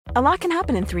A lot can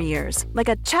happen in 3 years, like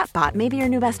a chatbot may be your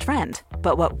new best friend.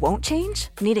 But what won't change?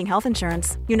 Needing health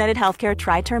insurance. United Healthcare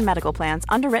Tri-Term Medical Plans,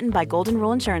 underwritten by Golden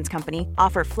Rule Insurance Company,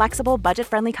 offer flexible,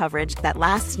 budget-friendly coverage that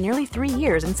lasts nearly 3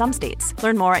 years in some states.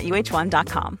 Learn more at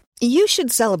uh1.com. You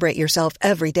should celebrate yourself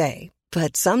every day,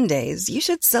 but some days you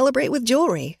should celebrate with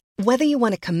jewelry. Whether you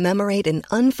want to commemorate an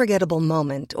unforgettable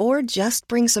moment or just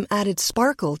bring some added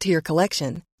sparkle to your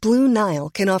collection, Blue Nile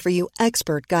can offer you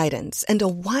expert guidance and a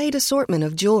wide assortment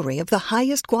of jewelry of the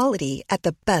highest quality at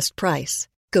the best price.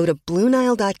 Go to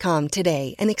BlueNile.com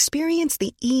today and experience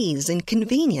the ease and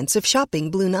convenience of shopping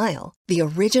Blue Nile, the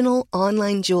original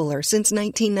online jeweler since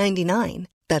 1999.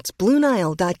 That's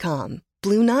BlueNile.com.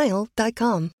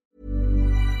 BlueNile.com.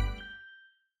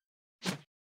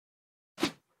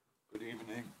 Good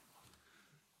evening.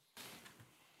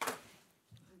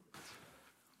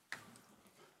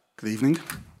 Good evening.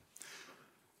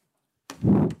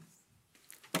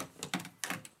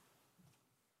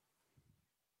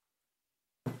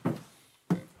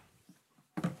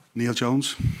 Neil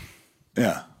Jones.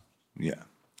 Yeah. It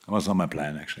was not my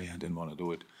plan, actually. I didn't want to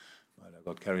do it. But I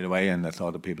got carried away, and I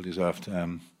thought the people deserved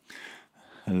a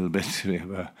little bit. We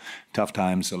were tough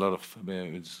times.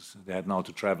 They had now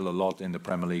to travel a lot in the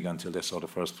Premier League until they saw the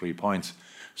first 3 points.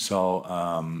 So,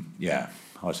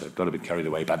 I said, got a bit carried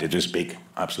away, but it is big,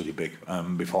 absolutely big.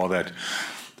 Before that,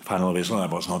 the final whistle, I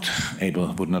was not able,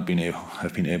 have been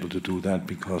able to do that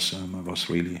because I was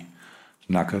really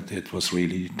knackered. It was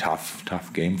really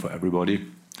tough game for everybody.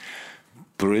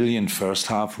 Brilliant first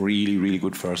half, really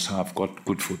good first half. Got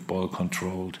good football,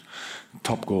 controlled,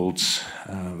 top goals,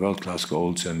 world-class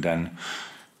goals, and then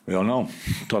we all know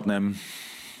Tottenham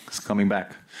is coming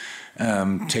back.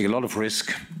 Take a lot of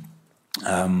risk.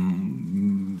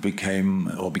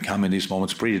 Become in these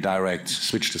moments pretty direct,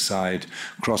 switch the side,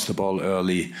 cross the ball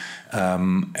early,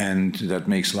 and that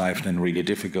makes life then really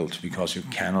difficult because you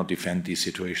cannot defend these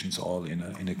situations all in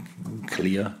a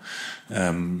clear.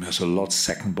 There's a lot of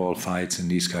second ball fights and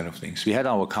these kind of things. We had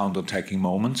our counter-attacking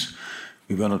moments.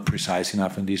 We were not precise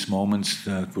enough in these moments.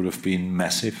 That would have been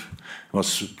massive. There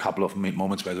was a couple of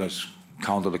moments where there was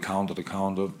counter,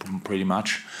 pretty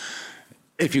much.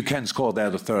 If you can score there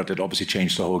the third, it obviously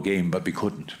changed the whole game, but we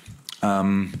couldn't.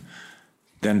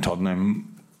 Then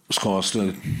Tottenham scores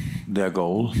their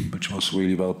goal, which was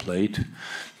really well played.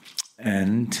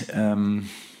 And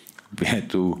we had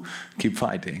to keep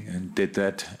fighting and did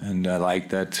that. And I like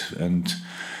that. And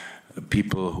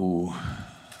people who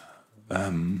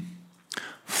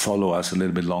follow us a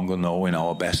little bit longer know in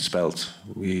our best spells,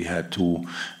 we had to,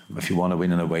 if you want to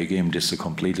win an away game, this is a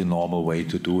completely normal way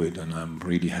to do it, and I'm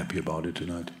really happy about it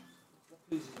tonight. What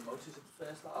pleases you most? Is it the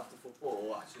first half of football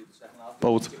or actually the second half?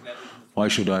 Both. Why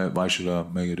should I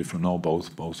make a difference? No,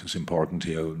 both. Both is important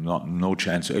here. No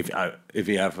chance. If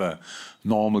we have a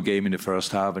normal game in the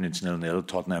first half and it's 0-0,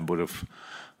 Tottenham would have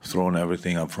thrown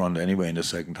everything up front anyway in the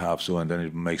second half. So and then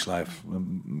it makes life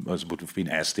would have been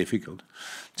as difficult.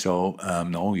 So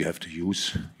no, you have to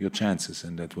use your chances,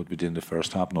 and that's what we did in the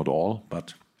first half. Not all,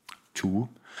 but 2,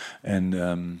 and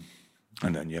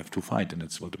then you have to fight, and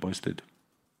that's what the boys did.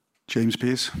 James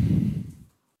Pearce.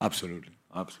 Absolutely.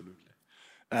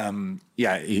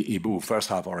 Ibou, first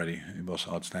half already, it was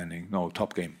outstanding. No,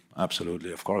 top game,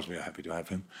 absolutely. Of course, we are happy to have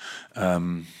him,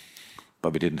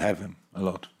 but we didn't have him a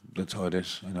lot. That's how it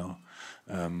is, you know.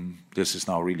 This is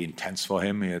now really intense for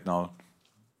him. He had now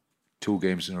 2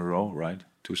 games in a row, right?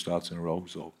 2 starts in a row.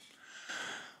 So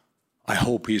I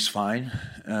hope he's fine,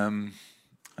 and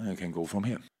I can go from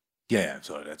here. Yeah.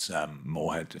 So that's Mo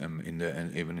had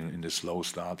even in the slow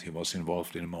start, he was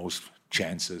involved in the most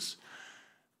chances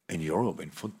in Europe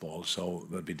in football. So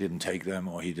that we didn't take them,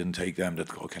 or he didn't take them. That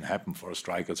can happen for a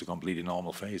striker. It's a completely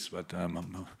normal phase. But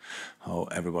how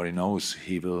everybody knows,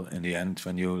 he will in the end,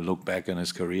 when you look back on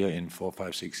his career in 4,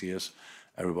 5, 6 years,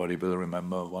 everybody will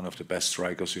remember one of the best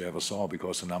strikers you ever saw,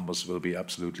 because the numbers will be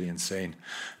absolutely insane.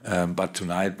 But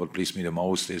tonight, what pleased me the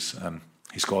most is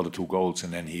he scored the 2 goals,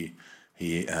 and then he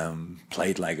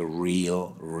played like a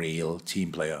real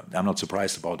team player. I'm not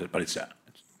surprised about it, but it's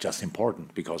just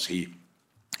important because he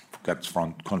got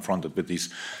confronted with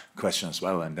these questions as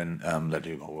well, and then let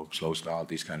you go slow start,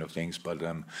 these kind of things. But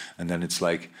and then it's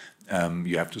like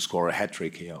you have to score a hat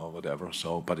trick here or whatever.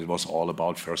 So, but it was all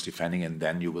about first defending, and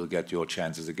then you will get your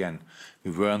chances again.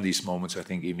 We were in these moments. I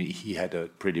think even he had a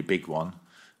pretty big one,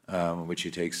 which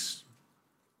he takes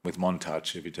with 1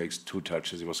 touch. If he takes 2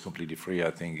 touches, he was completely free.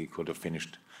 I think he could have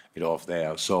finished it off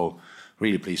there. So,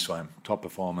 really pleased for him. Top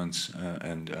performance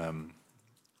and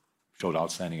showed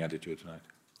outstanding attitude tonight.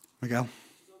 Miguel.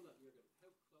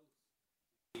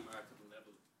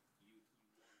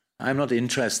 I'm not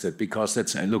interested because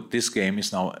this game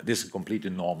is now a completely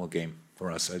normal game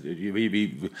for us.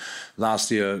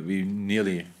 Last year we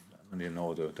nearly,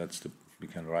 we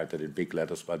can write that in big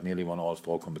letters, but nearly won all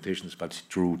 4 competitions, but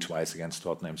drew twice against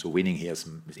Tottenham. So winning here is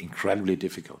incredibly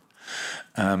difficult.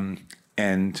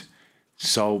 And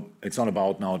so it's not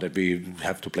about now that we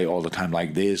have to play all the time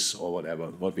like this or whatever.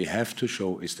 What we have to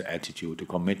show is the attitude, the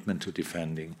commitment to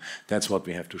defending. That's what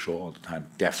we have to show all the time,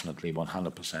 definitely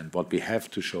 100%. What we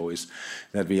have to show is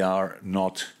that we are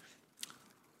not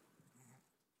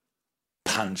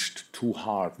punched too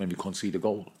hard when we concede a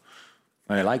goal.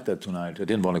 And I like that tonight. I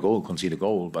didn't want to concede a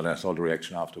goal, but I thought the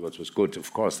reaction afterwards was good.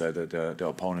 Of course, the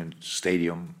opponent's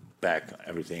stadium back,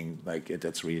 everything,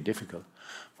 that's really difficult.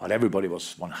 But everybody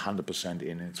was 100%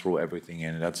 in and threw everything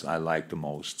in. That's I like the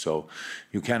most. So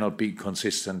you cannot be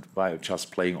consistent by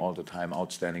just playing all the time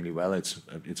outstandingly well.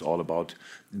 It's all about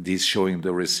this showing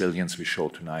the resilience we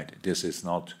showed tonight. This is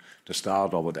not the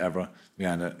start or whatever. We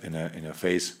are in a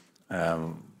phase.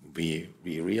 We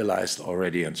realized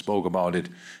already and spoke about it,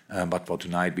 but for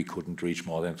tonight we couldn't reach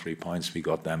more than 3 points. We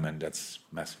got them, and that's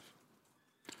massive.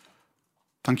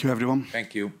 Thank you, everyone.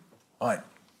 Thank you. Bye.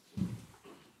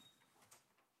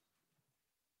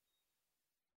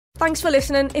 Thanks for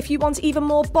listening. If you want even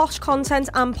more Bosch content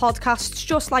and podcasts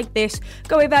just like this,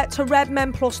 go over to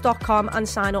redmenplus.com and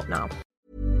sign up now.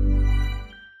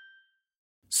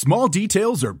 Small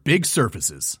details are big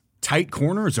surfaces. Tight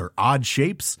corners are odd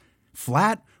shapes.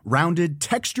 Flat, rounded,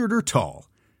 textured, or tall.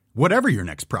 Whatever your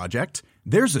next project,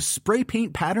 there's a spray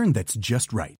paint pattern that's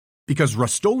just right. Because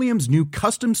Rust-Oleum's new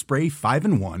Custom Spray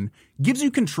 5-in-1 gives you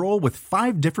control with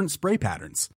 5 different spray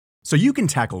patterns. So you can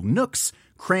tackle nooks,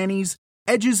 crannies,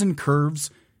 edges, and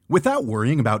curves without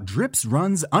worrying about drips,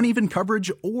 runs, uneven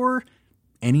coverage, or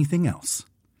anything else.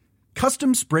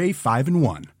 Custom Spray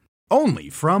 5-in-1. Only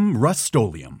from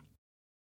Rust-Oleum.